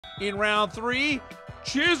In round 3,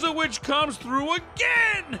 Chyzowych comes through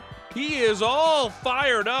again. He is all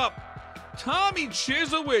fired up. Tommy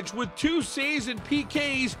Chyzowych with 2 saves and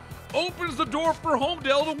PKs opens the door for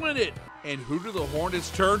Holmdel to win it. And who do the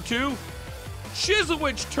Hornets turn to?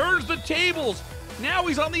 Chyzowych turns the tables. Now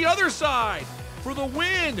he's on the other side for the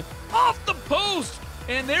win, off the post,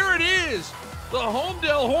 and there it is. The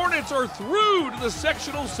Holmdel Hornets are through to the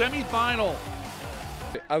sectional semifinal.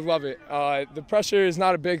 I love it. The pressure is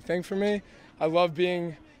not a big thing for me. I love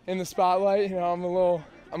being in the spotlight. You know, I'm a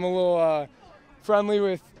little friendly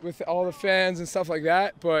with all the fans and stuff like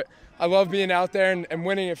that. But I love being out there and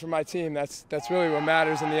winning it for my team. That's really what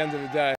matters in the end of the day.